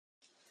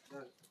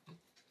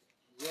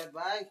ये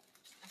भाई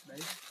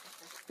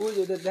कोई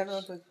उधर जाना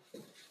तो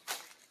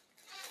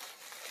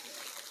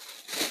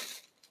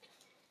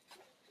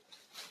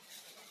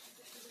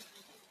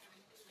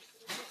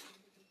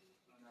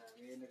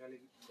ये निकाले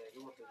जाएगी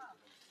वो तो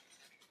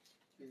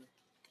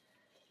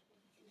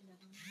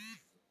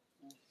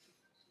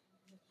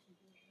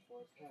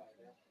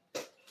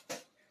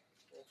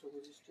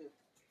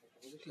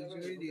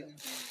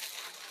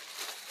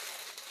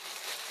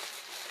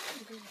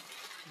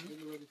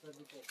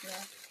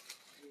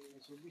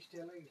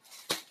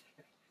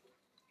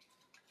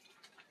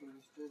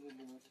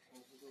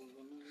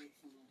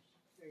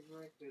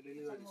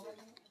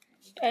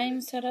টাইম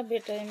ছাড়া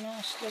বেটাইমে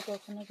আসলে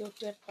কখনো কেউ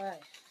টের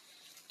পায়।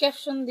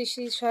 ক্যাপশন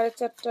দিছি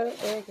 4:30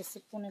 হয়ে গেছে,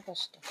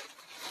 4:45।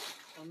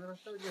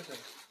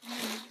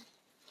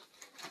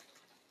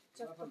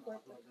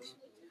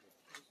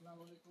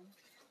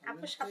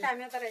 আপুর সাথে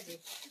আমি দাঁড়াই যাই,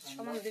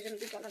 আমার দুজন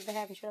বিকালে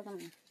দেখা বিষয়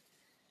কেমন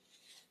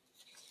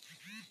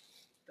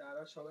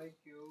তারা সবাই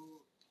কেউ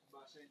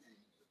বাসায় নেই,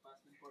 5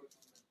 মিনিট পরে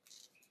ফোন দেন।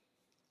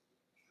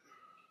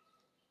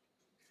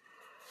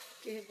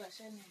 কে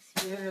বাসায় নেই?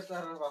 ये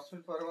तारा 5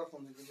 मिनट पर आবার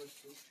ফোন দিতে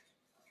বলছি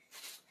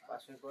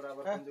 5 মিনিট পর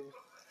আবার ফোন দেব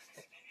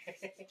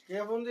কে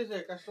ফোন দিছে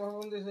কাস্টমার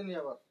ফোন দিছে নি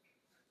আবার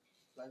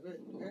লাইভে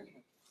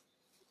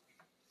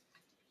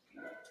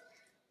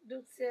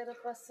ঢুকছে আর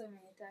 5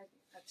 মিনিট আগে।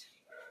 আচ্ছা,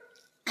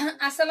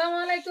 আসসালামু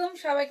আলাইকুম,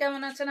 সবাই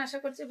কেমন আছেন? আশা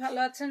করছি ভালো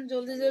আছেন।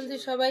 জলদি জলদি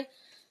সবাই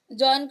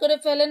জয়েন করে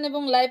ফেলেন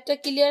এবং লাইভটা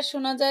ক্লিয়ার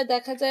শোনা যায়,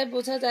 দেখা যায়,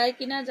 বোঝা যায়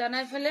কিনা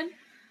জানায় ফেলেন।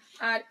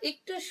 আর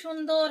একটু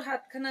সুন্দর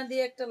হাতখানা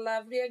দিয়ে একটা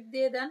লাভ রিঅ্যাক্ট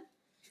দিয়ে দেন,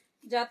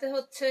 যাতে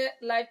হচ্ছে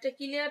লাইভটা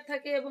ক্লিয়ার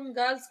থাকে এবং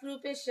গার্লস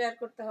গ্রুপে শেয়ার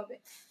করতে হবে।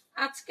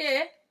 আজকে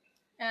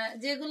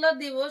যেগুলো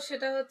দিব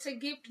সেটা হচ্ছে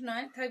গিফট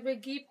নয়, থাকবে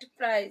গিফট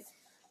প্রাইজ।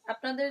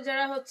 আপনাদের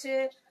যারা হচ্ছে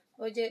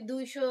ওই যে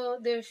 200,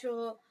 150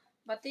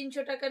 বা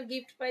 300 টাকার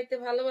গিফট পাইতে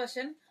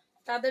ভালোবাসেন,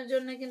 তাদের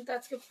জন্য কিন্তু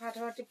আজকে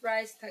ফাটাফাটি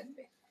প্রাইজ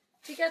থাকবে,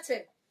 ঠিক আছে?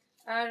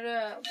 আর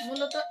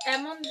মূলত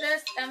এমন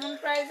ড্রেস এমন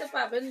প্রাইজে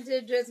পাবেন যে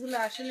ড্রেসগুলো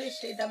আসলে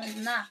সেই দামের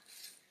না।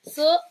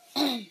 সো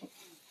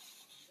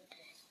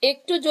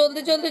একটু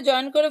জলদি জলদি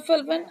জয়েন করে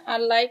ফেলবেন আর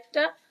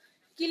লাইভটা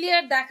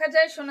ক্লিয়ার দেখা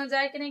যায় শোনা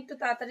যায় কিনা একটু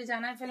তাড়াতাড়ি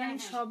জানায় ফেলেন।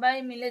 সবাই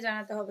মিলে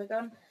জানাতে হবে,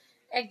 কারণ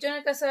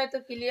একজনের কাছে হয়তো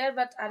ক্লিয়ার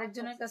বাট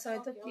আরেকজনের কাছে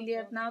হয়তো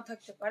ক্লিয়ার নাও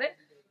থাকতে পারে।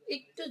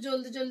 একটু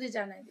জলদি জলদি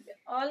জানাই দিবে।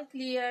 All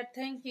clear,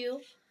 thank you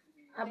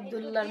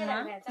Abdullah মা।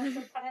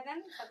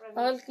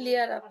 অল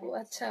ক্লিয়ার আপু,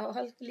 আচ্ছা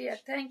অল ক্লিয়ার,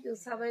 থ্যাংক ইউ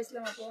সাবা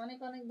ইসলাম আপু, অনেক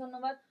অনেক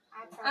ধন্যবাদ।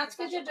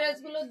 আজকে যে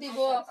ড্রেসগুলো দিব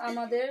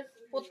আমাদের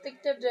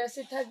প্রত্যেকটা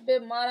ড্রেসই থাকবে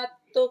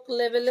মারাত্মক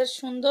লেভেলের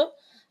সুন্দর।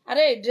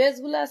 আরে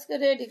ড্রেসগুলো আজকে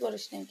রেডি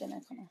করিস নাই কেন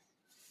এখনো?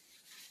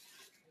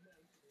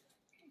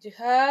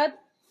 জিহাদ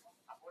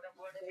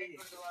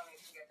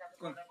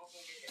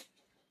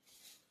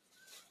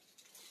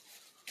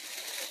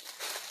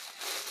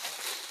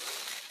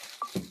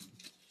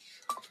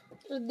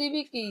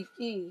দিবি কি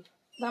কি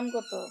দাম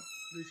কত?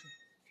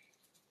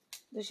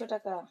 200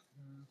 টাকা।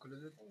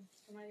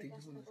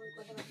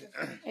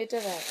 এটা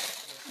রাখ,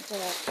 এটা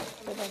রাখ,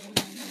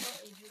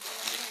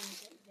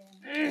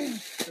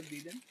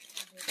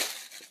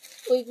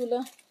 ওইগুলো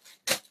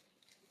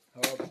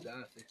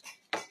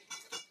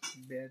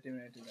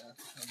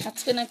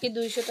আজকে নাকি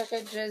 200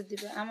 টাকায় ড্রেস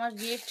দিবে। আমার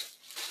গিফট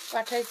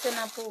পাঠাইছেন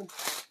আপু,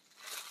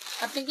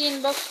 আপনি কি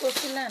ইনবক্স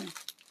করছিলেন?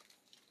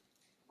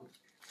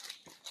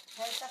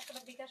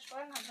 বিকাশ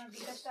করেন, আপনার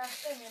বিকাশটা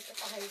আসছে আমি একটা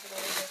পাঠাই দিতে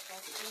পারবো।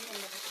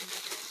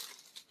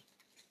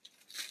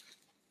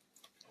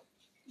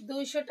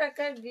 200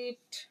 টাকার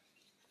গিফট,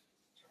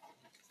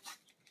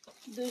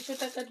 200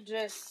 টাকার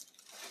ড্রেস।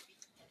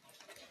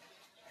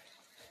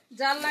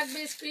 যার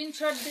লাগবে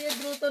স্ক্রিনশট দিয়ে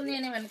দ্রুত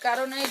নিয়ে নেবেন,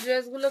 কারণ এই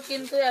ড্রেসগুলো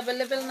কিন্তু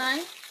অ্যাভেলেবেল নাই।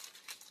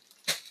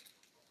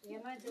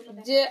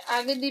 যে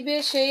আগে দিবে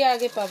সেই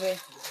আগে পাবে।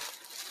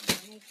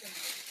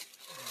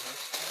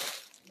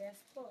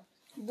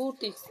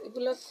 বুটিক্স,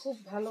 এগুলো খুব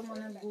ভালো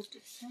মানের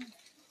বুটিক্স।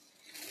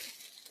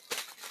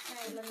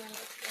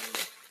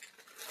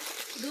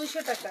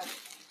 200 টাকা।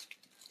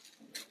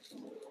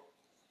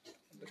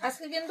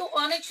 আজকে কিন্তু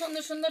অনেক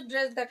সুন্দর সুন্দর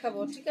ড্রেস দেখাবো,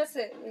 ঠিক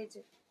আছে? এই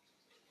যে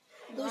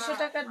 200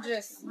 টাকার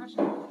ড্রেস,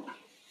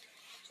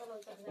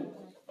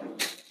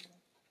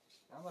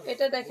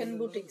 এটা দেখেন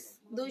বুটিক্স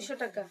 200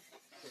 টাকা।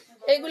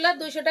 এগুলা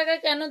 200 টাকা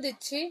কেন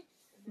দিচ্ছি?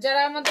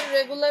 যারা আমাদের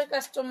রেগুলার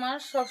কাস্টমার,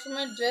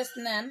 সবসময় ড্রেস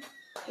নেন,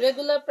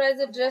 রেগুলার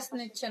প্রাইসে ড্রেস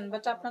নিচ্ছেন,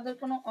 বাট আপনাদের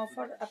কোনো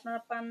অফার আপনারা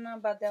পান না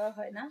বা দেওয়া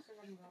হয় না,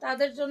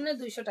 তাদের জন্য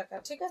 200 টাকা,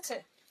 ঠিক আছে?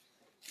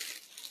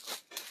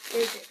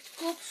 এই যে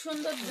খুব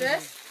সুন্দর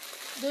ড্রেস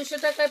 200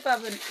 টাকায়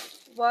পাবেন।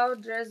 ওয়াও,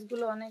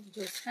 ড্রেসগুলো অনেক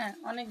জোস, হ্যাঁ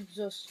অনেক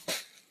জোস।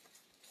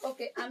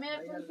 ওকে, আমি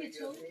এখন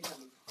কিছু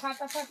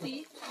ফাটাফাটি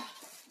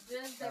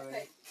ড্রেস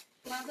দেখাই।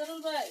 মাজারুল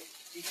ভাই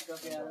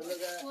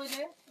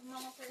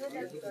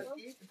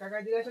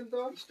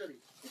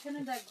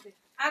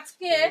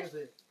আজকে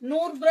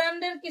নূর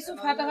ব্র্যান্ডের কিছু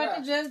ফাটাফাটি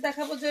ড্রেস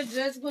দেখাবো, যে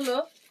ড্রেসগুলো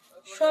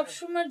সব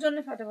সময়ের জন্য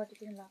ফাটাফাটি,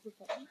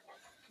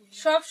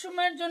 সব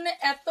সময়ের জন্য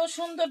এত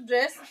সুন্দর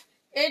ড্রেস।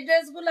 এই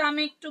ড্রেসগুলো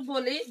আমি একটু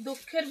বলি,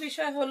 দুঃখের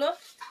বিষয় হলো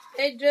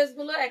এই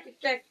ড্রেসগুলো এক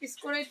একটা এক পিস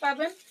করেই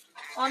পাবেন।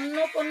 অন্য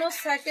কোনো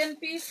সেকেন্ড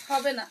পিস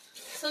হবে না।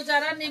 তো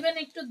যারা নেবেন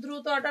একটু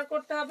দ্রুত অর্ডার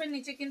করতে হবে।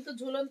 নিচে কিন্তু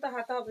ঝুলন্ত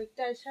হাতা হবে।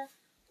 একটা আয়সা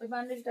ওই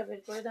বান্ডিলটা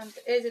বের করে দেন।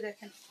 এই যে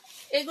দেখেন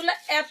এগুলা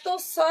এত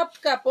সফট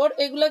কাপড়,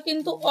 এগুলা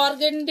কিন্তু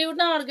অর্গেন্ডিও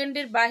না,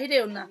 অর্গেন্ডির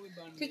বাহিরেও না,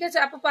 ঠিক আছে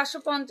আপু।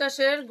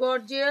 550-এর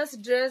গর্জিয়াস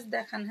ড্রেস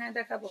দেখান। হ্যাঁ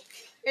দেখাবো।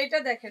 এটা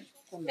দেখেন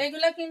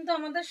এগুলা কিন্তু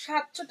আমাদের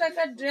 700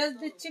 টাকার ড্রেস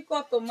দিচ্ছি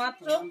কত,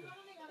 মাত্র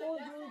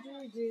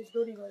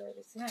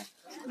হ্যাঁ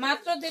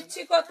মাত্র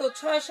দিচ্ছি কত,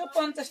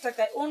 650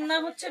 টাকায়। ওড়না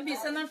হচ্ছে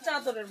বিছানার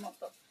চাদরের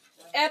মতো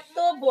এত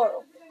বড়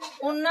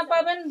ওড়না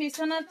পাবেন,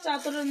 বিছানার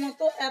চাদরের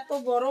মতো এত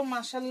বড়,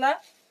 মাশাল্লাহ।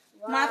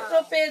 মাত্র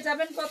পেয়ে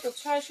যাবেন কত,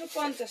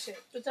 650-এ।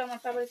 একটু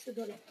জামাটা আবার একটু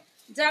ধরে,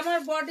 জামার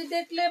বডি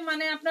দেখলে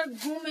মানে আপনার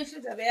ঘুম এসে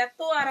যাবে, এত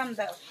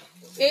আরামদায়ক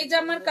এই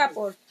জামার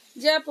কাপড়।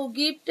 যে আপু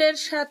গিফটের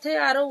সাথে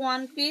আরো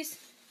ওয়ান পিস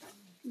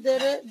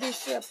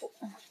দিছি আপু,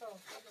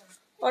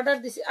 অর্ডার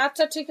দিছি।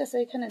 আচ্ছা ঠিক আছে,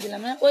 এখানে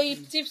দিলাম। হ্যাঁ ওই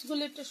চিপস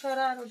গুলো একটু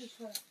সরা, আর ওটা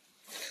সরা।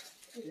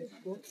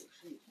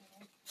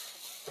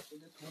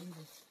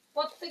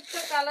 প্রত্যেকটা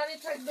কালারই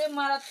থাকবে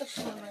মারাত্মক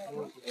সুন্দর।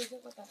 এই যে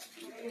কথা,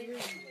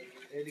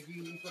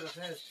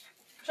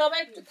 সবাই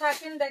একটু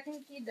থাকেন, দেখেন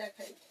কি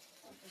দেখাই।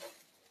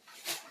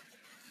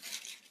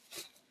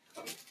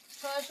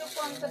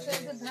 650-এর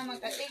যে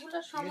ধামাকা,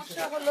 এগুলোর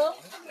সমস্যা হলো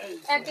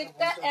এক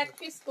একটা এক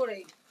পিস করে,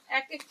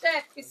 এক একটা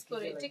এক পিস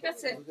করে, ঠিক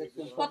আছে।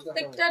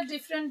 প্রত্যেকটা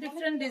ডিফারেন্ট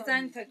ডিফারেন্ট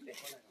ডিজাইন থাকবে।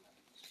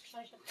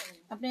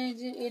 আপনি এই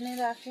যে এনে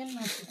রাখেন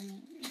না,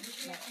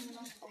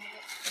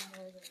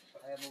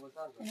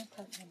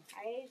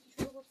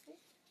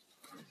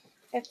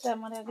 একটা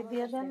আমার আগে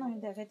দিয়ে দেন, আমি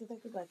দেখাইতে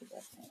থাকি বাকিটা।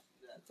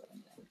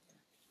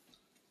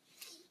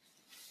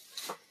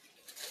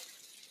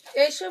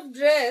 এইসব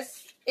ড্রেস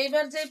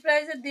এবার যে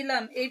প্রাইজে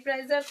দিলাম এই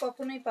প্রাইজে আর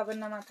কখনোই পাবেন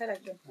না, মাথায়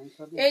রাখবেন।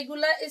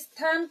 এইগুলা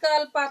স্থান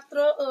কাল পাত্র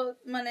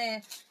মানে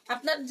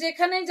আপনার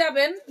যেখানেই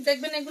যাবেন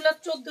দেখবেন এগুলা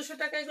 1400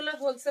 টাকা, এগুলা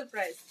হোলসেল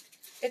প্রাইস।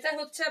 এটা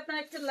হচ্ছে আপনার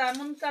একটা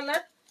লেমন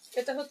কালার,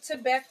 এটা হচ্ছে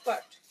ব্যাক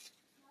পার্ট,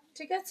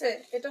 ঠিক আছে।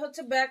 এটা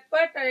হচ্ছে ব্যাক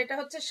পার্ট আর এটা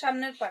হচ্ছে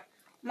সামনের পার্ট।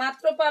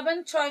 মাত্র পাবেন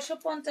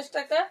 650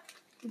 টাকা।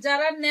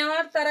 যারা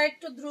নেওয়ার তারা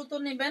একটু দ্রুত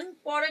নেবেন,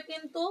 পরে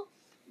কিন্তু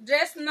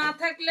ড্রেস না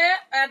থাকলে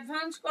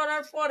অ্যাডভান্স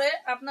করার পরে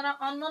আপনারা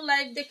অন্য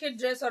লাইভ দেখে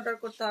ড্রেস অর্ডার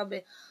করতে হবে।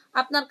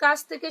 আপনার কাছ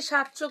থেকে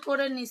 700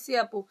 করে নিছি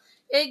আপু।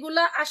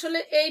 এইগুলা আসলে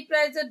এই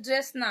প্রাইজের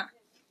ড্রেস না,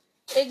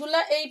 এগুলা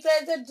এই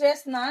প্রাইজের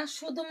ড্রেস না,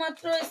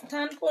 শুধুমাত্র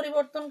স্থান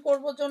পরিবর্তন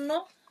করব জন্য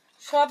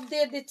সব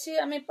দিয়ে দিচ্ছি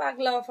আমি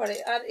পাগলা অফারে।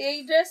 আর এই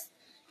ড্রেস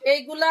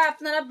এইগুলা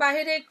আপনারা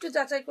বাইরে একটু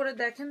যাচাই করে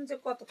দেখেন যে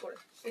কত করে।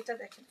 এটা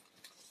দেখেন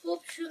খুব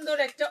সুন্দর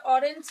একটা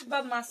অরেঞ্জ বা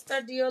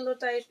মাস্টার্ড ইয়েলো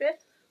টাইপের,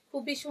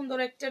 খুবই সুন্দর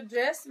একটা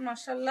ড্রেস,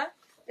 মাশাআল্লাহ।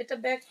 এটা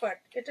ব্যাক পার্ট,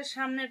 এটা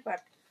সামনের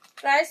পার্ট।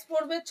 প্রাইস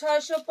পড়বে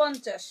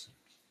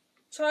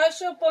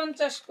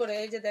 650 করে।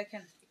 এই যে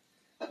দেখেন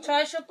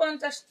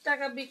 650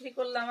 টাকা বিক্রি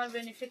করলে আমার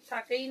বেনিফিট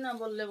থাকেই না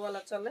বললে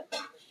বলা চলে।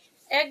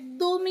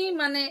 একদমই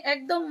মানে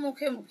একদম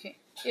মুখে মুখে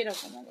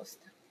এরকম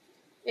অবস্থা।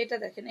 এটা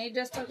দেখেন এই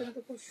ড্রেসটা কিন্তু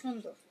খুব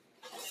সুন্দর।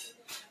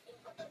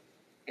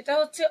 এটা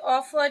হচ্ছে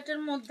অফ হোয়াইটের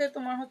মধ্যে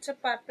তোমার হচ্ছে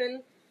পার্পল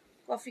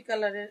কফি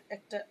কালারের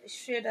একটা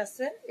শেড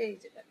আছে। এই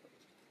যে দেখো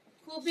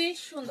খুবই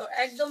সুন্দর,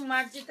 একদম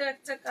মার্জিত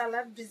একটা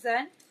কালার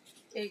ডিজাইন।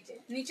 এই যে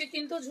নিচে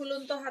কিন্তু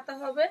ঝুলন্ত হাতা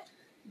হবে।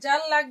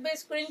 যার লাগবে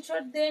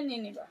স্ক্রিনশট দিয়ে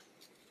নিয়ে নিবা,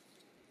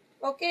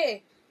 ওকে।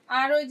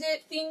 আর ওই যে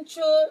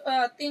 300,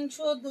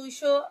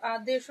 200 আর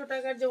 150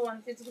 টাকার যে ওয়ান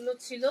পিস গুলো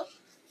ছিল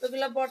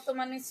ওগুলো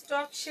বর্তমানে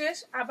স্টক শেষ,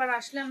 আবার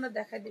আসলে আমরা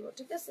দেখাই দিব,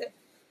 ঠিক আছে।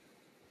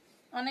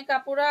 অনেক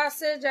আপুরা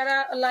আছে যারা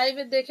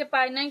লাইভে দেখে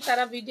পায় নাই,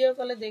 তারা ভিডিও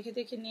কলে দেখে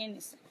দেখে নিয়ে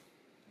নিছে,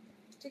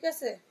 ঠিক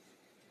আছে।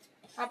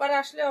 আবার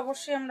আসলে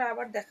অবশ্যই আমরা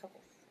আবার দেখাবো।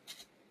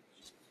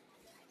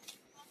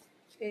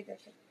 এই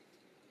দেখেন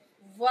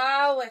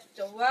ওয়াও,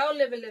 একটা ওয়াও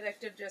লেভেলের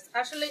একটা ড্রেস।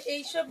 আসলে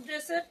এইসব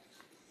ড্রেসের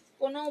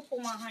কোনো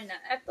উপমা হয় না,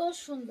 এত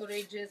সুন্দর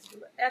এই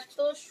ড্রেসগুলো, এত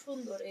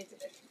সুন্দর। এই যে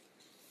দেখেন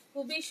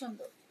খুবই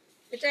সুন্দর।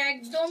 এটা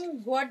একদম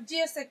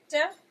গর্জিয়াস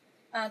একটা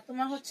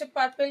তোমার হচ্ছে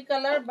পার্পল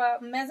কালার বা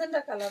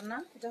ম্যাজেন্ডা কালার না,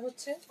 এটা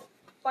হচ্ছে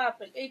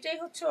পার্পল। এইটাই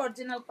হচ্ছে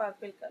অরিজিনাল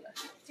পার্পল কালার,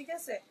 ঠিক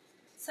আছে।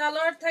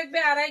 সালোয়ার থাকবে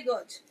 2.5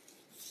 গজ,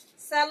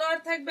 সালোয়ার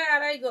থাকবে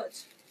 2.5 গজ।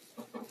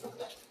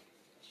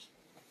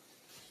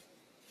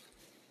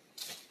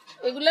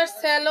 এগুলার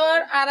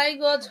সালোয়ার 2.5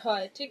 গজ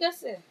হয়, ঠিক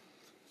আছে।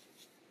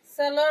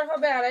 সালোয়ার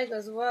হবে 2.5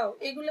 গজ। ওয়াও,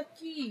 এগুলা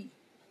কি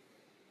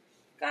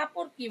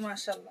কাপড়, কি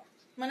মাশাআল্লাহ।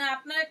 মানে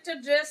আপনার একটা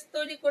ড্রেস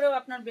তৈরি করেও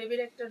আপনার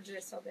বেবির একটা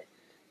ড্রেস হবে,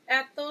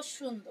 এত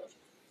সুন্দর,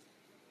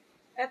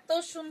 এত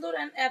সুন্দর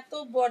এন্ড এত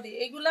বডি।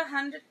 এগুলা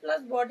 100+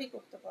 বডি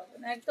করতে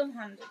পারবেন, একদম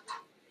 100।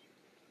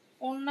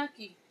 ওন্না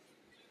কি,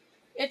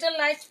 এটা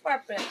লাইট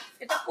পার্পল,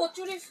 এটা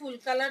কচুরি ফুল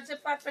কালার যে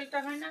পার্পলটা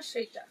হয় না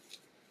সেইটা।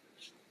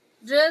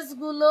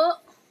 ড্রেসগুলো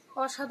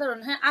অসাধারণ,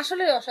 হ্যাঁ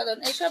আসলে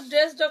অসাধারণ। এইসব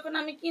ড্রেস যখন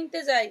আমি কিনতে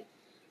যাই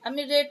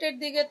আমি রেটের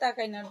দিকে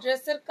তাকাই না,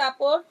 ড্রেসের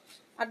কাপড়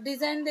আর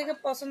ডিজাইন দেখে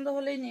পছন্দ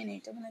হলেই নিয়ে নিই।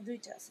 এটা মানে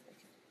দুইটা আছে,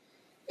 দেখেন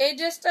এই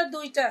ড্রেসটা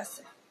দুইটা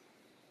আছে,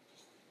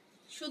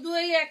 শুধু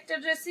এই একটা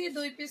ড্রেসই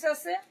 2 পিস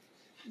আছে।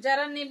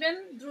 যারা নেবেন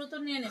দ্রুত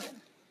নিয়ে নেবেন।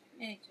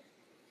 এই যে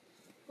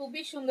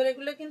খুবই সুন্দর,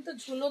 এগুলো কিন্তু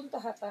ঝুলন্ত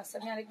হাতা আছে।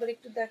 আমি আরেকবার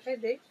একটু দেখাই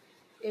দেই।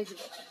 এই যে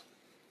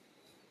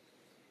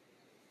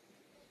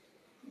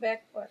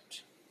ব্যাক পার্ট।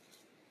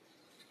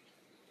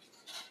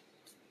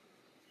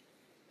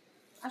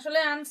 আসলে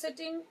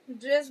আনসেটিং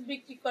ড্রেস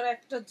বিক্রি করা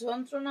একটা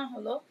যন্ত্রণা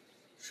হলো,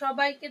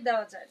 সবাইকে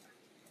দেওয়া যায় না,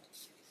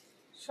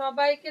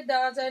 সবাইকে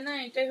দেওয়া যায় না,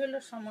 এটাই হলো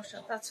সমস্যা।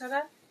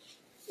 তাছাড়া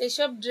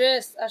এইসব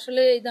ড্রেস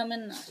আসলে এই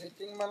দামের না।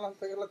 সেটিং মাল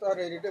আনতে গেলে তো আর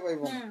এই রেটে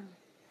পাইবো না।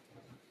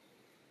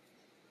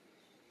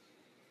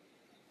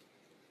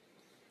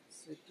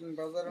 সেটিং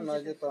বাজারে না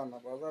যেতে না,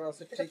 বাজার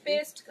আছে এটা ঠিক।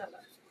 পেস্ট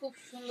কালার, খুব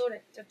সুন্দর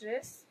একটা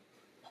ড্রেস।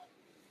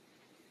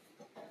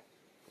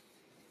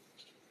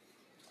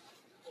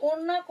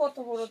 ওড়না কত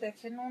বড়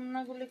দেখেন,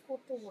 ওড়নাগুলি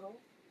কত বড়,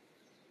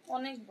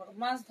 অনেক বড়,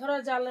 মাছ ধরা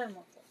জালের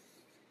মতো।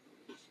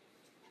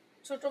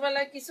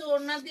 ছোটবেলায় কিছু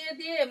ওড়না দিয়ে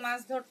দিয়ে মাছ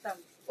ধরতাম,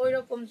 ওই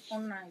রকম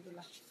ওড়না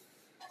এগুলা।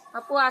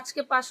 আপু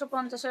আজকে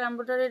 550-এর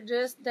এমব্রয়ডারি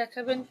ড্রেস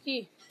দেখাবেন কি?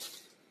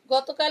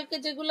 গতকালকে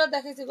যেগুলো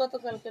দেখেছি,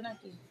 গতকালকে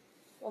নাকি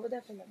কবে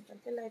দেখালাম,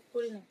 কালকে লাইভ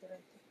করি না তো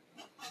রাতে।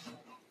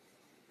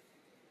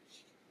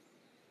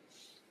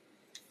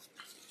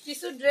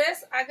 কিছু ড্রেস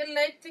আগের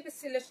লাইভ থেকে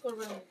সিলেক্ট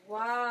করবেন।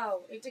 ওয়াও,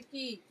 এটা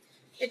কি?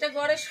 এটা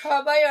ঘরে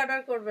সবাই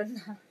অর্ডার করবেন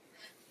না।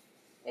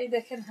 এই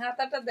দেখেন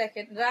হাতাটা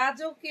দেখেন,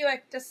 রাজকীয়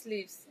একটা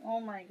স্লিভস। ও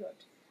মাই গড,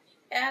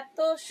 এত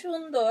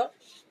সুন্দর,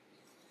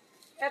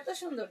 এত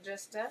সুন্দর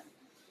ড্রেসটা,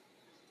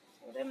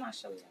 ওরে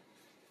মাশাআল্লাহ,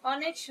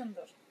 অনেক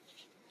সুন্দর।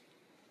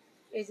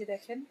 এই যে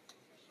দেখেন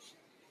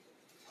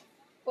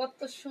কত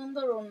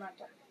সুন্দর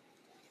ওড়নাটা।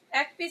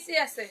 এক পিসি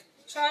আছে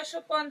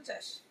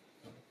 650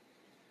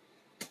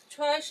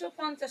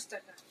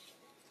 টাকা।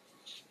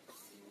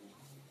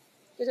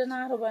 এটা না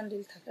আরো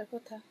বান্ডিল থাকার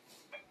কথা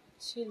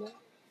ছিল।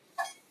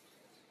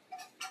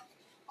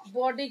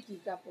 বডি কি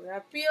কাপড়,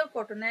 আর পিওর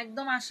কটন,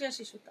 একদম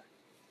 80 সুতা।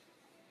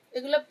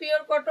 এগুলো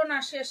পিওর কটন,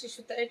 80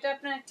 সুতা। এটা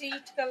আপনার একটা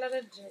ইট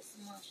কালারের ড্রেস,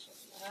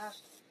 মাশাআল্লাহ।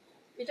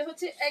 এটা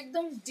হচ্ছে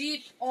একদম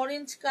ডিপ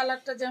অরেঞ্জ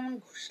কালারটা, যেমন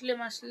ঘুষলে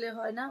মাসলে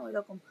হয় না ওই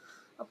রকম।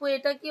 আপু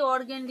এটা কি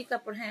অর্গানডি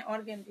কাপড়? হ্যাঁ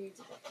অর্গানডি,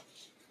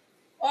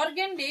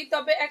 অর্গানডি,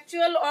 তবে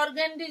অ্যাকচুয়াল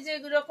অর্গানডি যে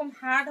এরকম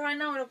হার্ড হয়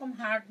না, ওরকম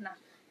হার্ড না।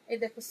 এই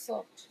দেখো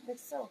সফট,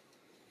 দেখছো?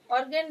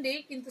 অর্গানডি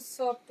কিন্তু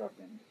সফট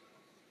অর্গানডি।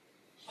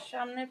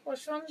 সামনের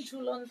পোর্শন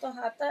ঝুলন্ত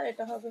হাতা,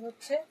 এটা হবে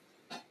হচ্ছে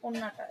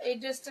ওড়নাটা। এই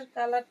ড্রেসটার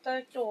কালারটা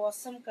একটু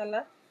অসম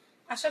কালার।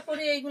 আশা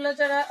করি এইগুলা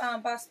যারা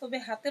বাস্তবে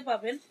হাতে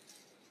পাবেন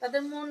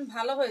তাদের মন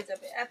ভালো হয়ে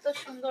যাবে, এত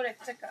সুন্দর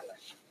একটা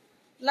কালার।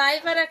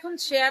 লাইভ আর এখন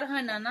শেয়ার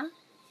হয় না, না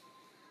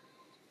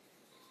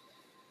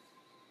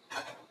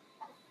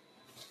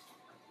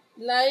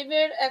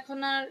লাইভের এখন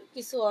আর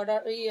কিছু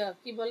অর্ডার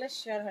কি বলে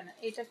শেয়ার হয় না।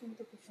 এটা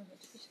কিন্তু খুব সুন্দর,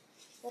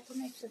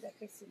 প্রথমে একটা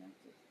দেখাইছি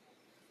নাকি।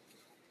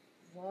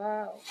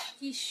 ওয়াও,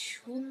 কি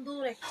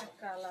সুন্দর একটা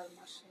কালার,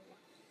 মাশাআল্লাহ।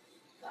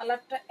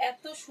 কালারটা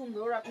এত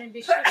সুন্দর, আপনি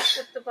বিশ্বাস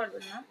করতে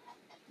পারবেন না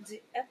যে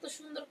এত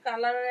সুন্দর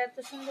কালার আর এত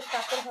সুন্দর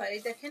কাপড় হয়।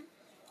 এই দেখেন,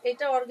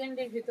 এটা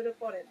অর্গানডির ভিতরে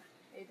পড়ে না।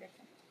 এই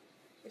দেখেন,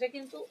 এটা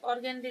কিন্তু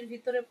অর্গানডির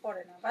ভিতরে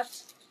পড়ে না, বাট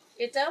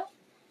এটাও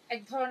এক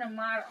ধরনের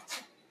মার আছে,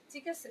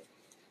 ঠিক আছে?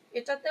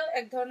 এটাতেও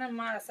এক ধরনের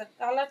মার আছে।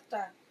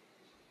 কালারটা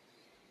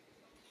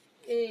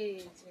এই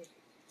যে,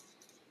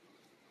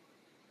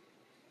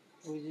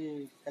 ওই যে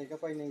কালকে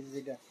পাই নাই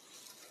যেটা,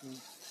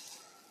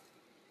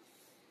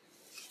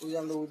 ওই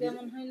আমরা ওই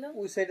কেমন হইলো?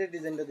 ওই সাইডের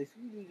ডিজাইনটা দেখছি,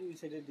 ওই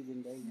সাইডের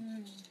ডিজাইনটা।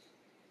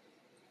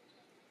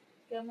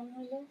 কেমন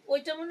হইলো?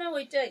 ওইটা মনে হয়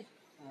ওইটাই,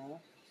 হ্যাঁ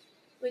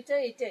ওইটা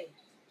এটাই,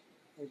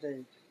 ওইটাই।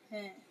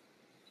 হ্যাঁ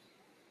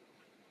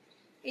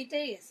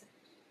এটাই আছে।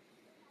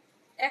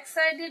 এক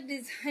সাইডের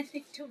ডিজাইন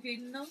একটু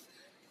ভিন্ন,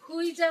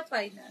 খুঁজা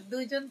পাই না,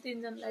 2-3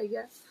 জন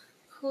লাইগা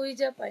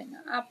খুঁজা পাই না।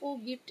 আপু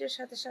গিফটের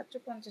সাথে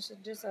 750-এর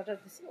ড্রেস অর্ডার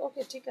দিছি।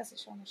 ওকে ঠিক আছে,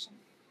 সমস্যা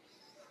নেই।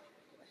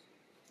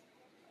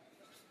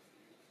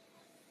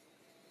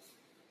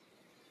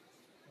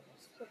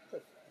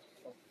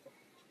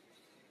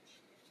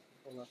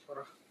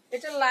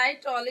 এটা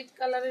লাইট অলিভ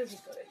কালারের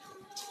ভিতরে,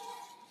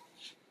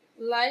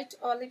 লাইট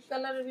অলিভ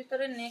কালারের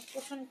ভিতরে নেক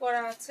পোর্শন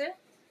করা আছে।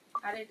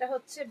 আর এটা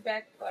হচ্ছে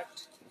ব্যাক পার্ট,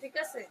 ঠিক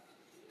আছে?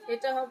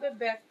 এটা হবে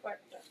ব্যাক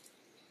পার্টটা।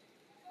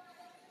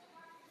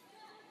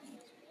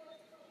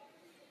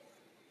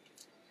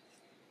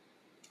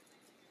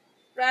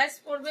 প্রাইস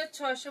পড়বে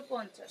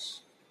 650।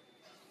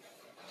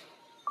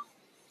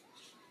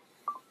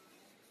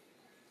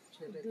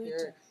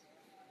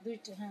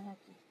 দুইটা হ্যাঁ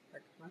একই।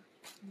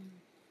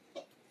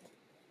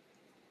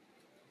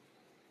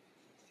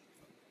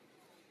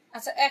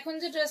 আচ্ছা এখন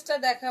যে ড্রেসটা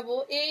দেখাবো,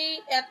 এই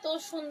এত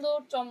সুন্দর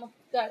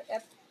চমৎকার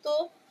এত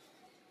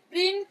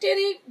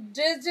প্রিন্টেরই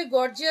ড্রেস যে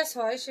গর্জিয়াস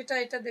হয় সেটা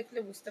এটা দেখলে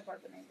বুঝতে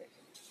পারবেন। এই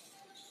দেখেন,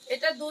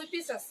 এটা 2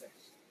 পিস আছে।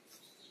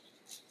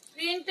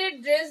 প্রিন্টেড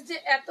ড্রেস যে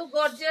এত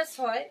গর্জিয়াস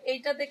হয়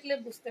এইটা দেখলে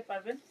বুঝতে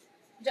পারবেন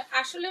যে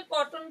আসলে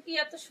কটন কি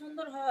এত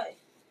সুন্দর হয়,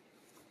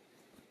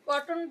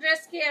 কটন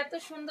ড্রেস কি এত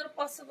সুন্দর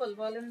পসিবল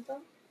বলেন তো?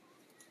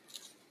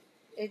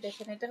 এই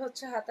দেখেন, এটা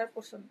হচ্ছে হাতার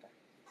পোর্শনটা।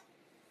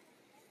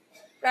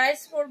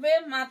 প্রাইস পড়বে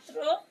মাত্র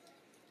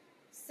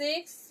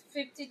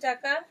 650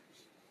 টাকা,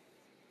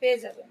 পেয়ে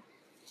যাবেন।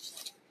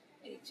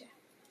 এই যে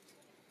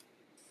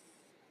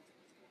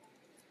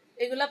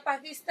এগুলা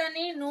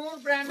পাকিস্তানি নূর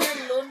ব্র্যান্ডের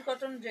লোন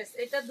কটন ড্রেস।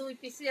 এটা 2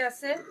 পিসি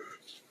আছে।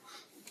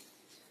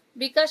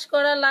 বিকাশ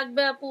করা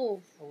লাগবে আপু।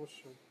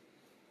 অবশ্যই।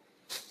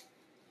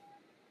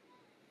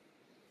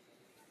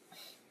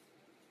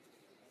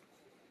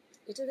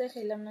 এটা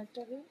দেখাইলাম না একটু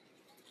আগে?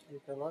 এই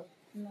কালার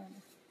না না,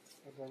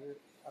 এটা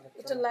আরেকটা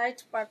এটা লাইট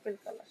পার্পল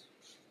কালার।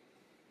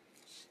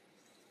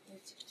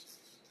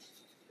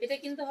 এটা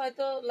কিন্তু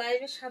হয়তো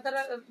লাইভে সাদা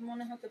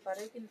মনে হতে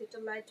পারে, কিন্তু এটা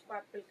লাইট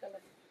পার্পল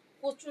কালার।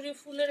 কচুরি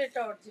ফুলের এটা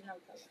অরিজিনাল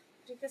কালার,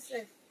 ঠিক আছে?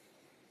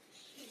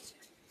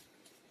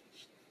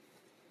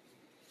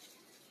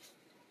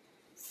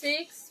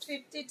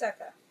 650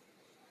 টাকা।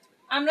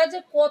 আমরা যে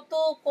কত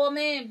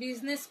কমে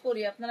বিজনেস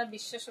করি আপনারা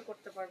বিশ্বাসও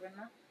করতে পারবেন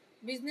না।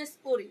 বিজনেস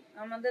করি,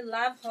 আমাদের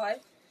লাভ হয়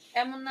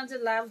এমন না যে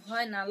লাভ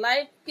হয় না।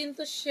 লাইভ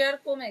কিন্তু শেয়ার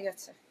কমে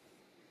গেছে,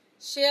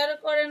 শেয়ার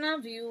করে না,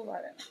 ভিউ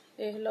বাড়ে না,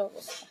 এই হলো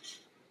অবস্থা।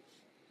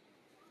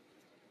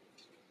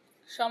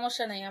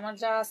 সমস্যা নেই, আমার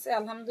যা আছে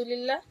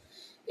আলহামদুলিল্লাহ।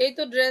 এই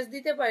তো ড্রেস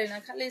দিতে পারি না,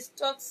 খালি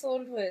স্টক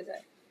সোল্ড হয়ে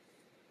যায়,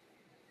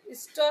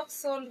 স্টক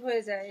সোল্ড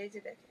হয়ে যায়। এই যে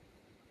দেখেন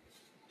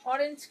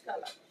অরেঞ্জ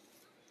কালার,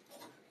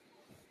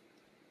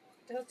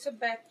 এটা হচ্ছে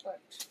ব্যাক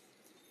পার্ট,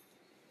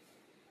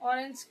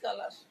 অরেঞ্জ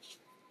কালার।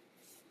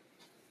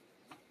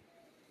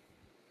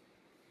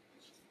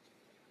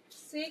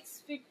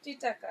 650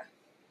 টাকা,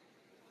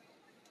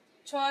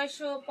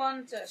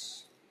 650।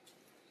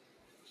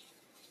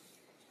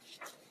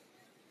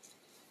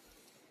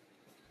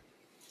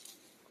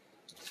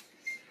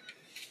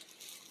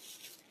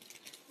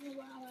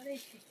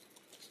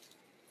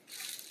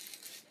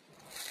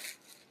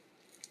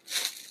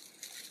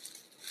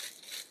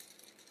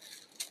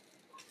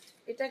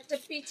 এটা একটা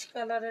পিচ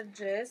কালারের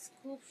ড্রেস,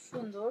 খুব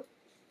সুন্দর,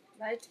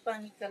 লাইট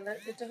পানি কালার।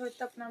 এটা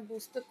হয়তো আপনার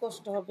বুঝতে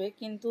কষ্ট হবে,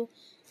 কিন্তু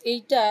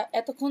এইটা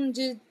এতক্ষণ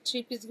যে থ্রি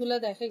পিস গুলা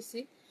দেখাইছি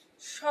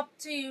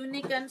সবচেয়ে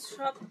ইউনিক অ্যান্ড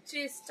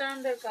সবচেয়ে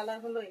স্ট্যান্ডার্ড কালার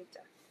হলো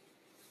এটা।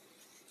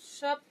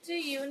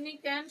 সবচেয়ে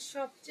ইউনিক অ্যান্ড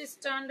সবচেয়ে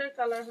স্ট্যান্ডার্ড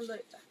কালার হলো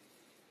এটা,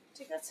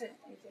 ঠিক আছে?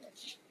 এই যে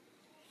দেখেন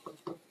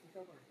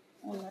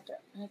ওনাটা,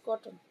 হ্যাঁ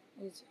কটন।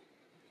 এই যে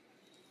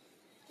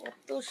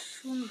কত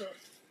সুন্দর,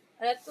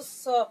 আর এত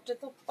সফট,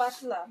 এত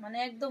পাতলা, মানে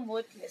একদম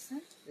ওয়েটলেস।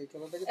 হ্যাঁ এই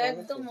কালারটা কি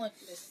একদম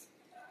ওয়েটলেস,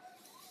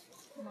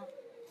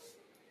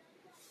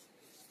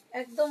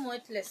 একদম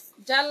ওয়েটলেস।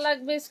 যার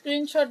লাগবে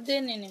স্ক্রিনশট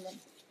দিয়ে নিয়ে নেবেন।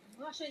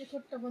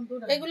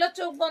 এগুলো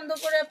চোখ বন্ধ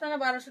করে আপনারা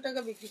 1200 টাকা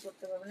বিক্রি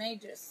করতে পারবেন। এই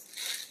ড্রেস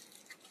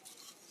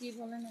কি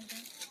বলেন এটা?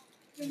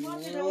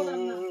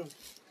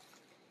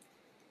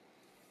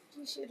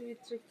 কিসের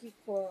ভিতরে কি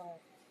কয়?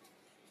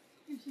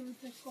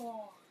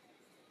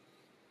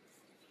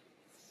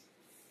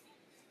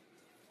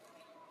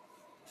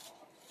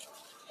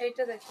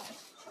 এইটা দেখুন,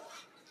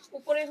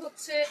 উপরে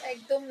হচ্ছে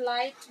একদম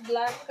লাইট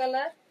ব্ল্যাক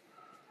কালার,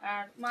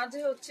 আর মাঝে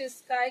হচ্ছে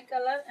স্কাই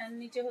কালার, এন্ড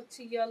নিচে হচ্ছে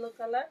ইয়েলো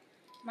কালার,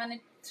 মানে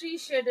 3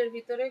 শেডের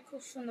ভিতরে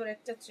খুব সুন্দর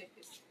একটা থ্রি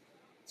পিস,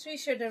 3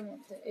 শেডের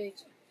মধ্যে। এই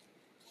যে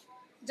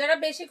যারা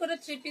বেশি করে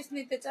থ্রি পিস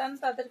নিতে চান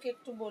তাদেরকে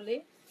একটু বলি,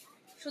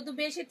 শুধু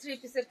বেশি থ্রি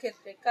পিসের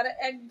ক্ষেত্রে, কারণ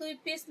 1-2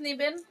 পিস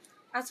নেবেন,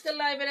 আজকের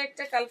লাইভের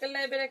একটা, কালকের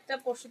লাইভের একটা,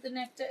 পরশুদিনে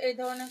একটা, এই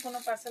ধরনের কোনো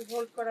পার্সেল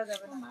হোল্ড করা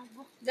যাবে না।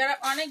 যারা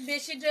অনেক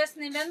বেশি ড্রেস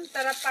নেবেন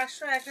তারা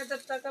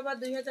 500-1000 টাকা বা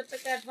 2000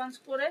 টাকা অ্যাডভান্স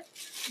করে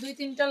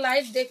 2-3টা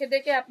লাইভ দেখে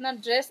দেখে আপনার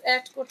ড্রেস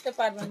অ্যাড করতে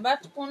পারবেন,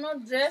 বাট কোনো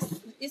ড্রেস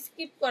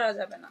স্কিপ করা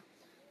যাবে না।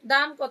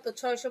 দাম কত?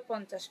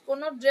 650।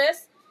 কোনো ড্রেস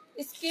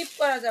স্কিপ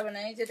করা যাবে না।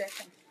 এই যে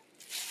দেখেন,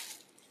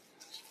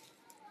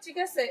 ঠিক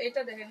আছে?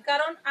 এটা দেখেন,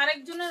 কারণ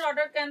আরেকজনের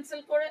অর্ডার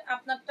ক্যান্সেল করে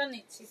আপনারটা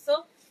নিচ্ছি, সো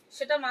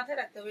সেটা মাথায়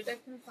রাখতে হবে। এটা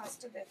কিন্তু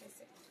ফার্স্টে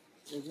দেখাইছে,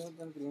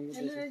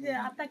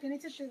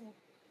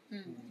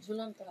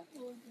 ঝুলন্ত হাতা।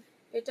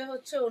 এটা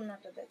হচ্ছে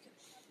ওড়নাটা, দেখেন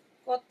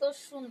কত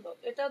সুন্দর।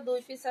 এটা 2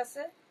 পিস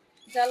আছে,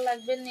 যার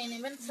লাগবে নিয়ে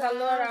নেবেন।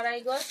 সালোয়ার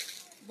 2.5 গজ,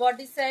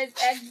 বডি সাইজ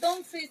একদম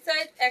ফ্রি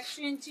সাইজ,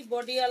 100 ইঞ্চি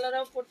বডি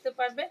আলারাও পড়তে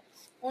পারবে।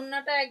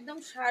 ওড়নাটা একদম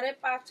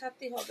 5.5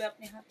 হাতি হবে,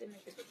 আপনি হাতে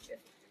মেপে দেখবেন,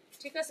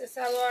 ঠিক আছে?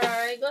 সালোয়ার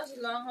 2.5 গজ,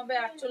 লং হবে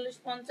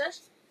 48-50।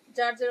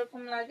 যার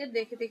যেরকম লাগে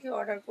দেখে দেখে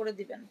অর্ডার করে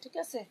দিবেন, ঠিক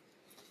আছে?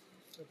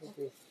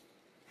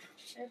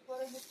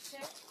 এরপরে হচ্ছে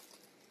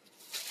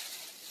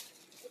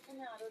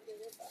এখানে আরো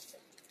ড্রেস আছে।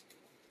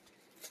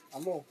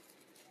 আমো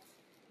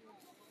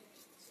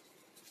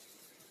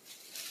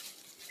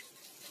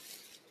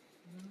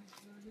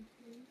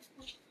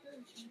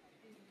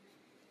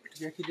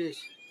কি ড্রেস?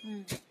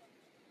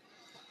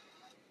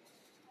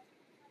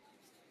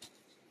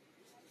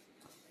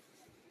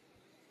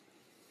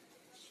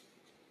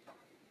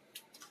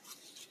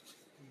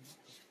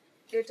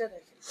 এটা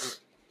দেখেন,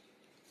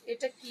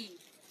 এটা কি?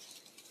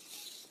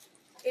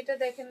 এটা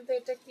দেখেন তো,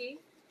 এটা কি?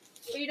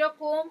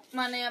 এইরকম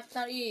মানে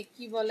আপনার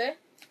কি বলে,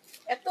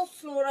 এত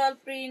ফ্লোরাল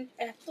প্রিন্ট,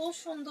 এত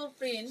সুন্দর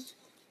প্রিন্ট,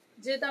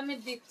 যে দামে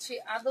দিচ্ছি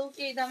আদৌ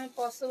কি এই দামে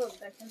পসিবল?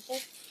 দেখেন তো,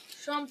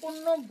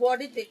 সম্পূর্ণ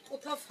বডিতে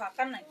কোথাও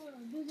ফাঁকা নাই,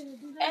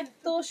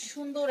 এত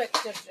সুন্দর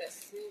একটা ড্রেস।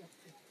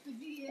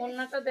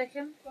 ওড়নাটা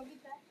দেখেন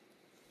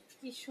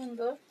কি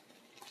সুন্দর।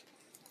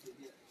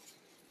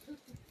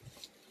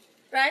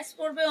 প্রাইস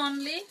পড়বে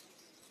অনলি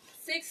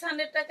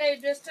 600 টাকা। এই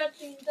ড্রেসটার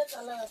 3টা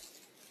কালার আছে,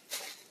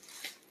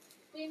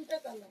 3টা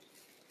কালার।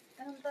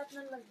 এখন তো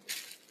আপনার লাগবে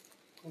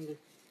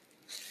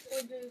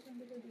ওই যে এখান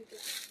থেকে 2টা,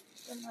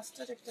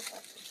 মাস্টার একটা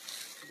পাচ্ছে।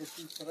 এটা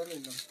কি সারা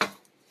লইলাম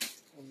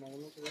অন্য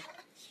মনে করে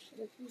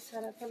এটা কি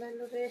সারা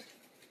ফেলাইলো রে,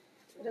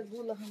 এটা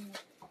গুল আহমেদ,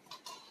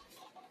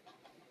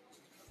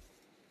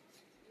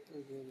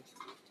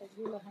 এটা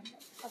গুল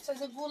আহমেদ। আচ্ছা,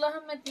 যে গুল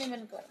আহমেদ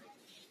নেবেন করেন,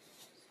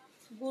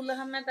 গুল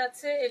আহমেদ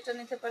আছে, এটা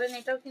নিতে পারেন।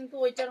 এটাও কিন্তু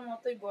ওইটার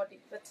মতোই বডি,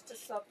 বাট এটা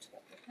সফট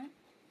কাপড়। হ্যাঁ,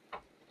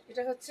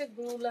 এটা হচ্ছে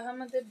গুল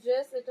আহমেদের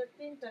ড্রেস। এটা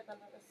 3টা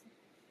কালার আছে,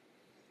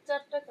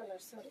 4টা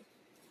কালার, সরি।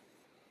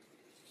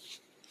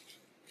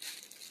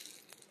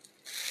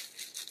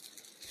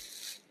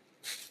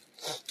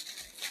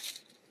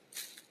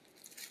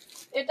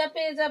 এটা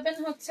পেয়ে যাবেন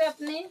হচ্ছে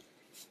আপনি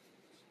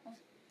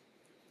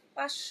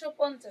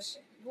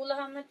 550-এ। গুল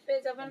আহমেদ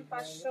পেয়ে যাবেন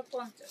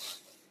 550,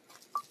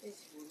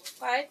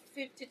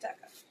 550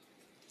 টাকা।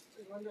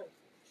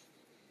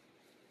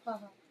 হ্যাঁ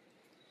হ্যাঁ,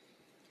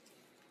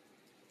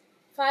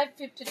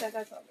 550 টাকা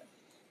পাবেন।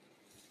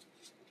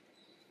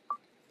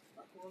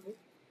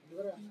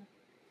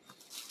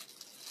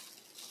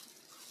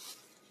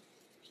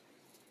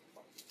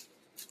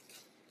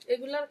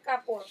 এগুলার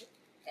কাপড়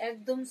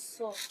একদম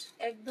সফট,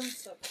 একদম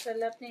সফট।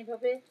 তাহলে আপনি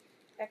এইভাবে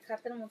এক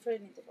হাতের মুঠোয়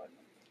নিতে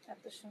পারবেন,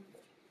 এত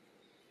সুন্দর।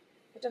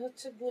 এটা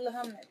হচ্ছে গুল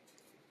আহমেদ,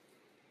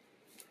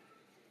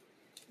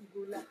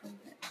 গুল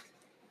আহমেদ।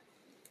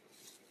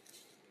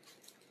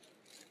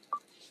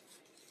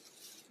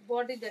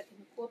 বডি দেখেন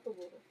কত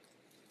বড়,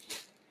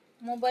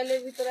 মোবাইলের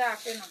ভিতরে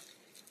আটে না।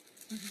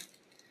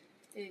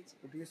 এই যে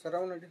ওদিকে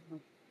সারাও না, এটা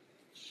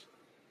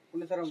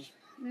কোনে সারাও?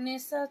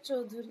 নেশা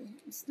চৌধুরী,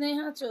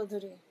 স্নেহা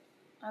চৌধুরী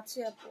আছে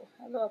আপু।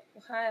 হ্যালো আপু,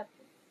 হাই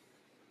আপু,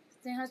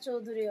 স্নেহা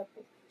চৌধুরী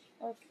আপু।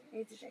 ওকে,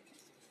 এই যে দেখেন,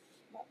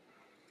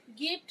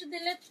 গিফট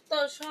দিলে তো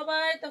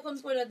সবাই তখন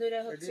পয়লা দইরা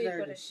হচ্ছে এই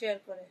করে শেয়ার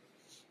করে।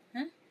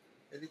 হ্যাঁ,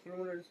 এদিকে কোন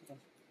মনে আছে?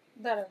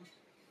 দাঁড়ান,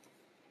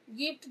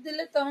 গিফট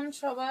দিলে তখন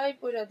সবাই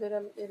পয়লা দইরা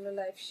এলো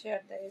লাইভ শেয়ার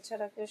দেয়,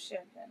 এছাড়া কেউ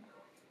শেয়ার দেয় না।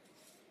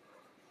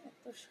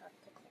 এত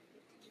সার্থক।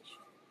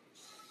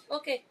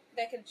 ওকে,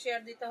 দেখেন,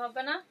 শেয়ার দিতে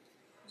হবে না,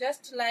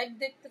 জাস্ট লাইভ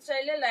দেখতে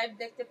চাইলে লাইভ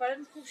দেখতে পারেন।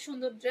 খুব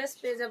সুন্দর ড্রেস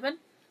পেয়ে যাবেন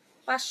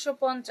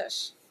 550।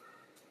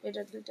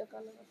 এটার 2টা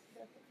কালার আছে,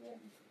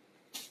 দেখেন।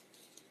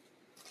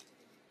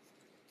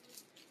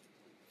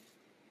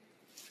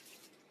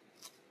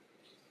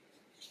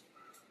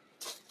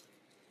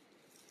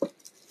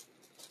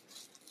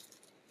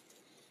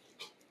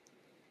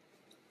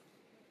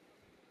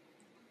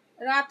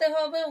 রাতে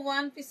হবে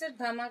 1 পিসের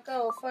ধামাকা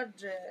অফার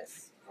ড্রেস।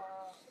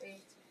 এই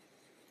যে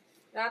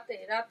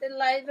রাতের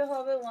লাইভে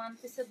হবে 1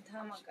 পিসের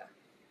ধামাকা,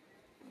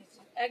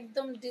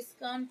 একদম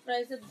ডিসকাউন্ট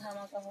প্রাইসের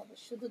ধামাকা হবে,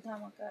 শুধু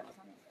ধামাকা আর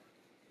ধামাকা।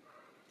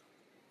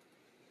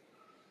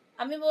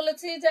 আমি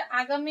বলেছি যে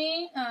আগামী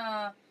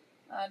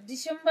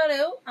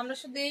ডিসেম্বরেও, আমরা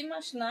শুধু এই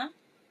মাস না,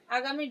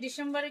 আগামী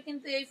ডিসেম্বরে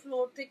কিন্তু এই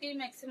ফ্লোর থেকেই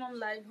ম্যাক্সিমাম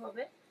লাইভ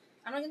হবে।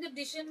 আমরা কিন্তু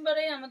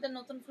ডিসেম্বরেই আমাদের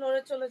নতুন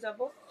ফ্লোরে চলে যাব,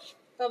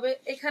 তবে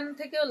এখান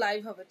থেকেও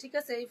লাইভ হবে, ঠিক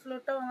আছে? এই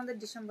ফ্লোরটাও আমাদের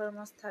ডিসেম্বর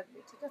মাস থাকবে,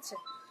 ঠিক আছে?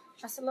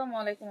 আসসালামু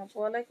আলাইকুম আপু।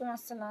 ওয়ালাইকুম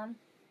আসসালাম।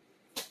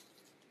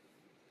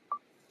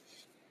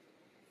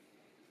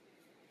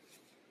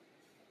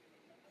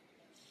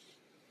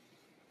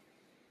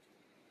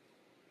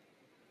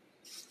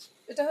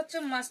 এটা হচ্ছে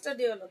মাস্টার্ড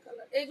ইয়েলো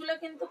কালার। এগুলা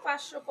কিন্তু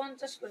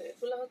 550 করে।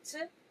 এগুলা হচ্ছে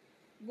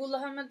গুল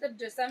আহমেদের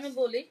ড্রেস। আমি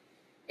বলি,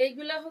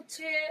 এইগুলা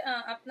হচ্ছে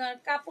আপনার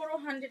কাপড়ও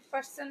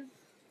 100%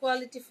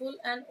 কোয়ালিটিফুল,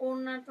 অ্যান্ড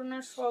ওড়না টোনা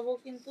সবও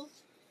কিন্তু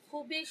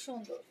খুবই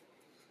সুন্দর।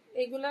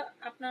 এগুলা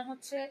আপনার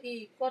হচ্ছে এই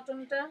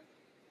কটনটা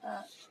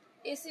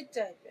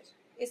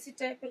এসি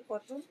টাইপের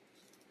কটন,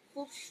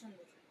 খুব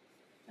সুন্দর।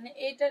 মানে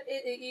এইটার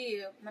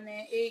মানে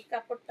এই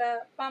কাপড়টা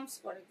পাম্পস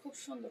করে, খুব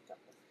সুন্দর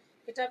কাপড়।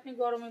 এটা আপনি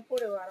গরমে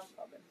পরেও আরাম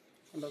পাবেন।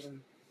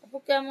 আপু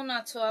কেমন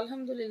আছো?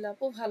 আলহামদুলিল্লাহ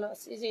আপু, ভালো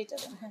আছি। এই যে এটা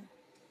দেন।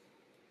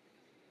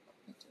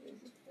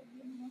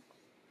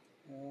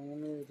 হ্যাঁ,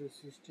 মানে এটা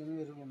সিস্টেমই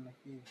এরকম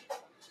নাকি?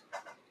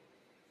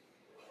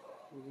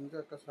 ওদিনকে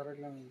একটা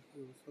সারাইলাম,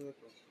 বুঝতে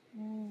পারতো?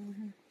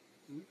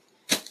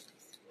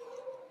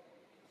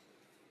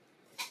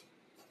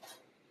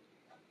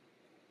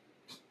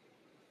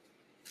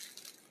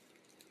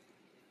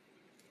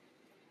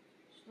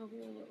 সবই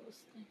এই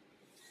অবস্থায়।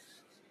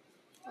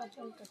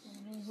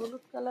 মানে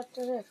হলুদ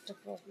কালারটারও একটা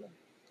প্রবলেম।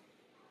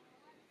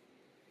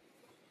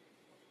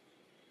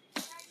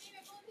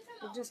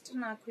 ড্রেসটা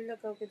না খুললে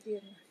কাউকে দিয়ে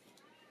না।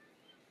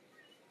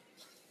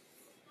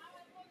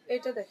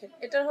 এটা দেখেন,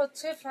 এটা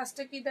হচ্ছে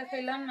ফার্স্টে কি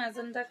দেখাইলাম,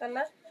 ম্যাজেন্ডা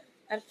কালার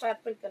আর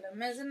পার্পল কালার।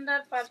 ম্যাজেন্ডা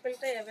আর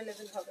পার্পলটাই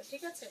অ্যাভেলেবেল হবে,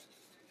 ঠিক আছে?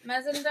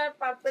 ম্যাজেন্ডা আর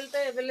পার্পলটা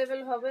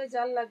অ্যাভেলেবেল হবে,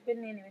 যার লাগবে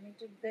নিয়ে নেবেন।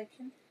 একটু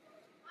দেখেন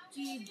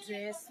কি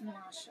ড্রেস,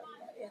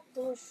 মাশাআল্লাহ, এত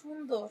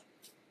সুন্দর।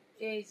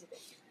 এই যে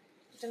দেখেন,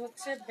 এটা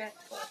হচ্ছে ব্যাক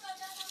পার্ট।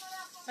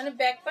 মানে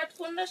ব্যাক পার্ট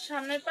কোনটা,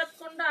 সামনের পার্ট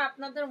কোনটা,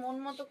 আপনাদের মন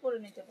মতো করে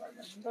নিতে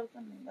পারবেন,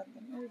 দরকার নেই বাদ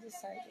দেন। ওই যে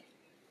সাইডে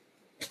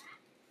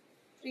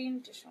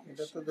প্রিন্ট সমস্যা।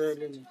 এটা তো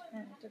দেখাইলেন।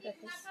 হ্যাঁ, এটা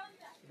দেখাইছি।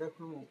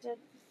 দেখুন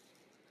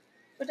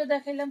ওটা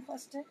দেখাইলাম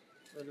ফার্স্টে,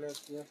 তাহলে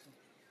কি আছে?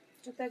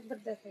 এটা তো একবার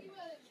দেখাইলাম।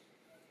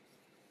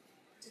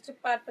 এটা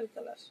পার্পল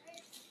কালার।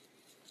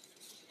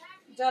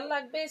 যার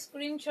লাগবে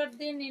স্ক্রিনশট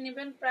দিয়ে নিয়ে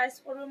নেবেন। প্রাইস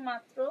পড়বে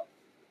মাত্র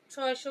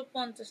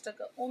 650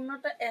 টাকা।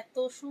 ওড়নাটা এত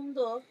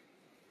সুন্দর,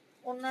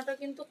 ওড়নাটা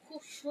কিন্তু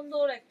খুব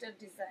সুন্দর একটা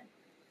ডিজাইন,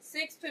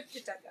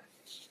 650 টাকা,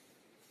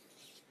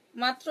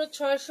 মাত্র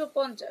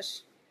 650।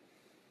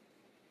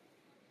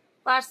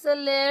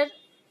 পার্সেলের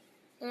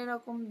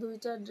এরকম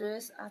দুইটা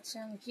ড্রেস আছে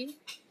কি,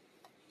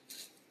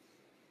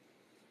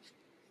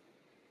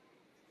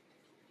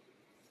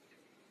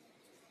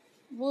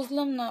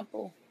 বুঝলাম না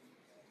আপু।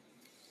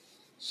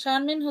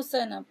 শারমিন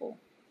হোসেন আপু,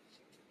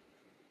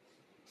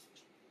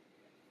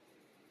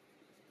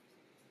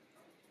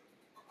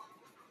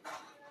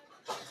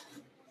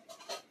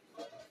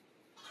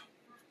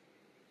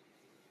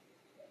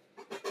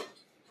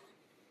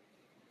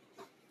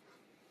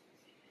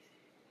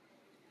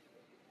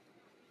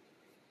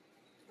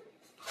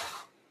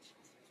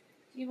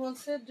 কি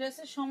বলছে,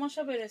 ড্রেসের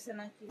সমস্যা বেড়েছে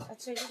নাকি?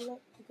 আচ্ছা এগুলো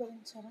কি করেন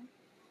ছাড়া।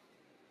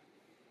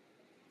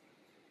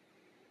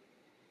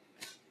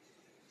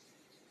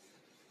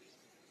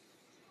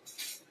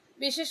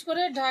 বিশেষ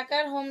করে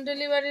ঢাকার হোম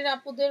ডেলিভারির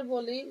আপুদের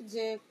বলি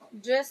যে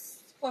ড্রেস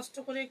কষ্ট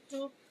করে একটু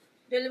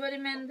ডেলিভারি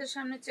ম্যানদের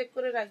সামনে চেক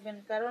করে রাখবেন,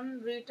 কারণ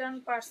রিটার্ন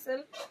পার্সেল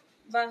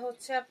বা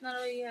হচ্ছে আপনার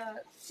ওই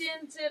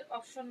চেঞ্জের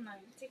অপশন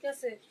নাই, ঠিক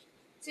আছে?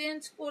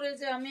 চেঞ্জ করে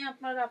যে আমি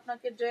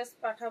আপনাকে ড্রেস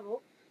পাঠাবো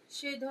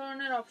সেই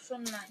ধরনের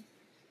অপশন নাই,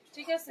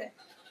 ঠিক আছে?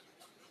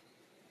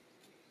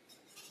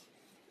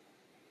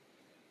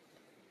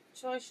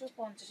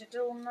 650।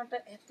 এটার ওড়নাটা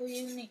এত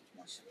ইউনিক,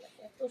 মাশাআল্লাহ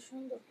এত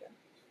সুন্দর, কেন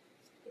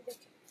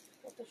দেখে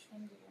কত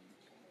সুন্দর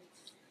ওড়নাটা,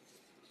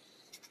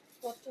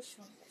 কত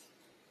সুন্দর।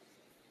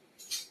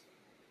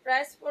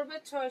 প্রাইস পড়বে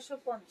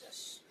 650,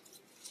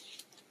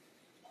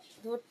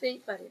 ধরতেই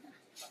পারি না।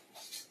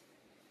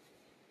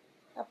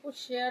 আপু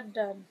share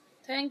done,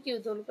 thank you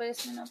দোলপা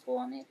Yasmin আপু,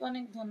 অনেক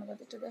অনেক ধন্যবাদ।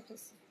 এটা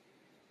দেখেছি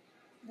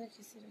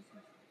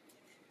দেখুন,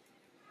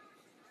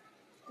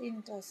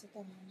 3টা আছে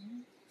তার মানে,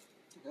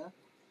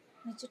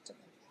 নিচেরটা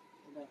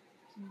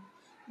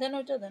দেন,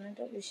 ওইটা দেন,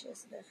 ওইটা বেশি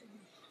আছে দেখেন।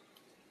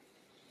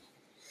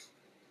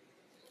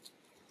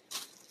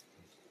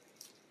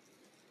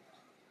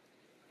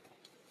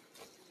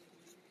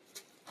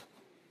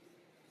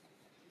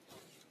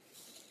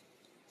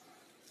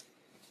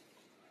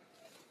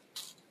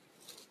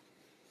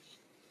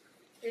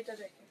 এটা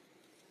দেখেন,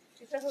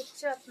 এটা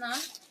হচ্ছে আপনার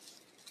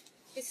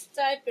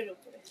স্ট্রাইপের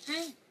উপরে,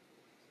 হ্যাঁ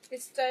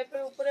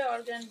স্ট্রাইপের উপরে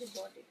অর্গানডি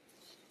বডি,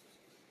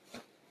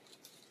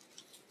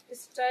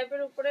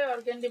 স্ট্রাইপের উপরে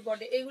অর্গানডি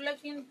বডি। এগুলা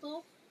কিন্তু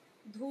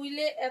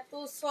ধুইলে এত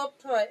সফট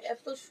হয়,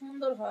 এত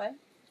সুন্দর হয়,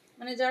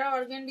 মানে যারা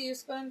অর্গানডি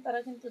ইউজ করেন তারা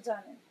কিন্তু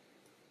জানেন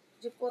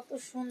যে কত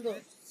সুন্দর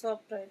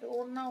সফট হয়। এটা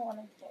ওড়নাও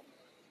অনেক বড়।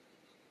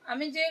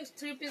 আমি যে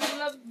 3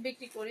 পিসগুলো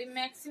বিক্রি করি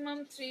ম্যাক্সিমাম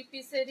 3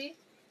 পিসেরই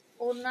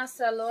ওড়না,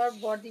 সালোয়ার,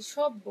 বডি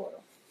সব বড়,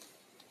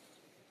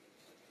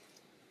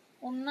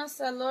 ওড়না,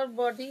 সালোয়ার,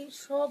 বডি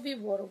সবই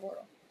বড় বড়।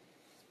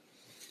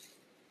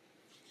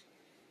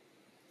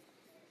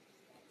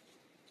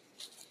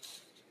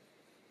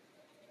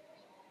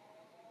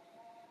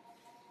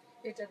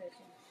 এটা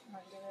দেখেন,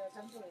 মাগরিবের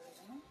আজান পড়ে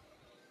গেছে না?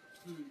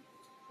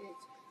 এই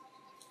যে।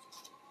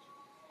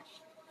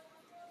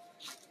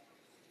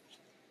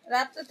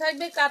 রাত্রে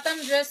থাকবে কাতান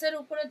ড্রেসের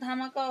উপরে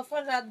ধামাকা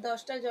অফার, রাত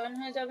 10টায় জয়েন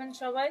হয়ে যাবেন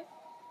সবাই,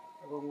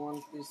 এবং ওয়ান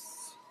পিস,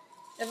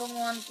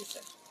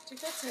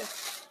 ঠিক আছে?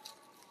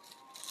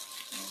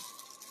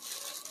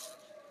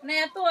 মানে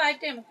এত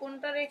আইটেম,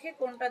 কোনটা রেখে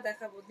কোনটা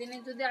দেখাবো। দিনে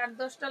যদি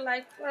 8-10টা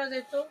লাইক করা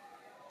যেত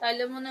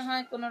তাইলে মনে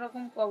হয় কোন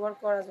রকম কভার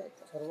করা যেত।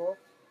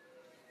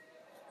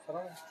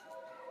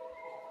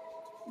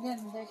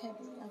 দেন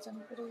দেখাবো, আজান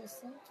করে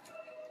গেছে,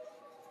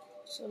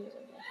 চলে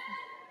যাবে।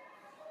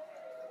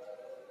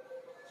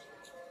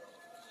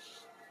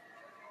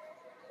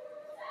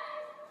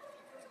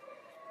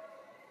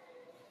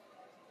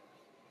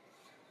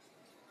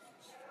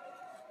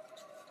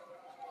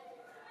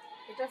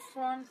 এটা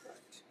ফ্রন্ট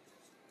পার্ট,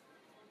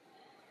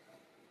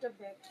 এটা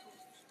ব্যাক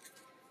পার্ট,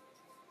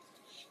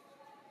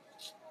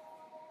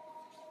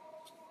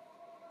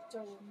 এটা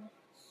ওড়না।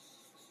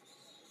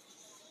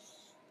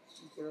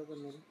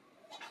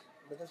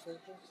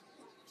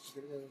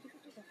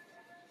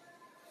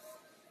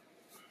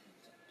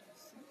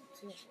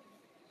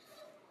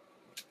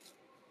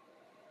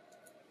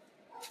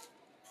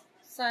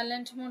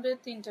 সাইলেন্ট মোডে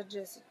 3টা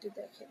ড্রেস একটু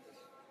দেখে দিই।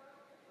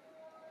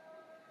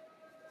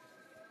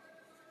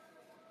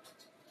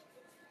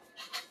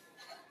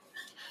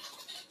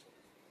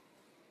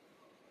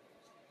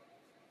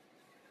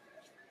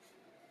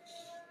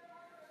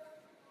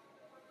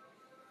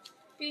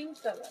 পিঙ্ক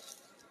কালার,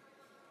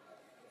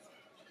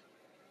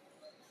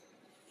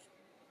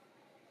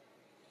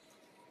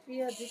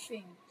 পিয়াজি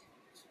পিঙ্ক,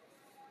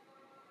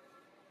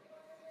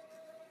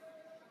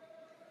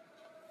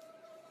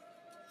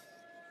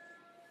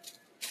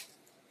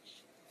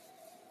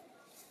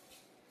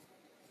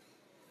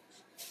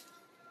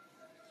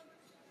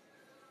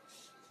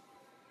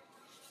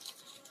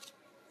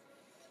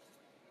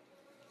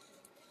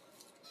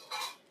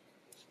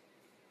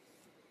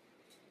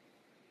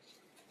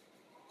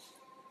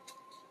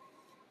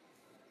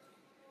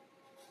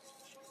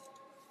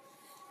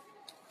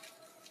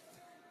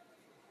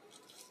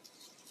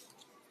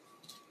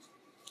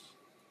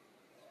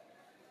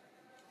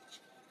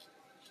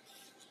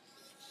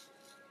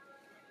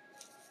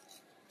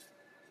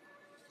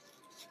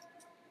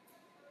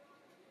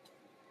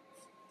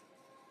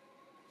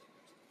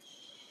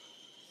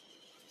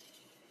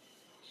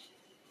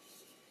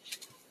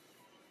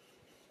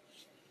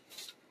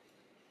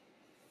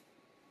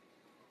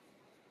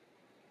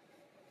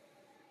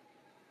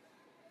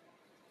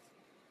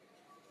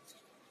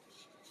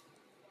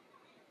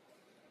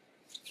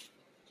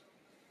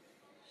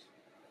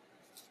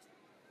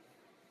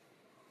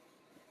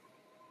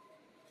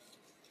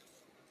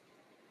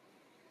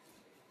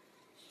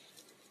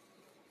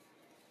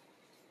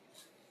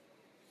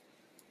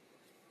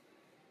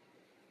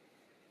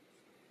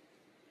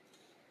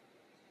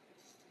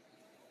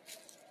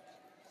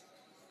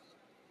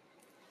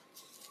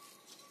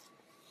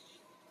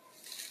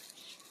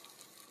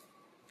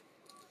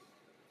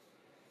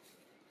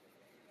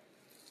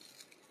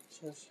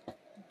 শেষ।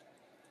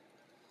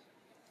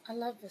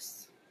 আল্লাহ হাফেজ।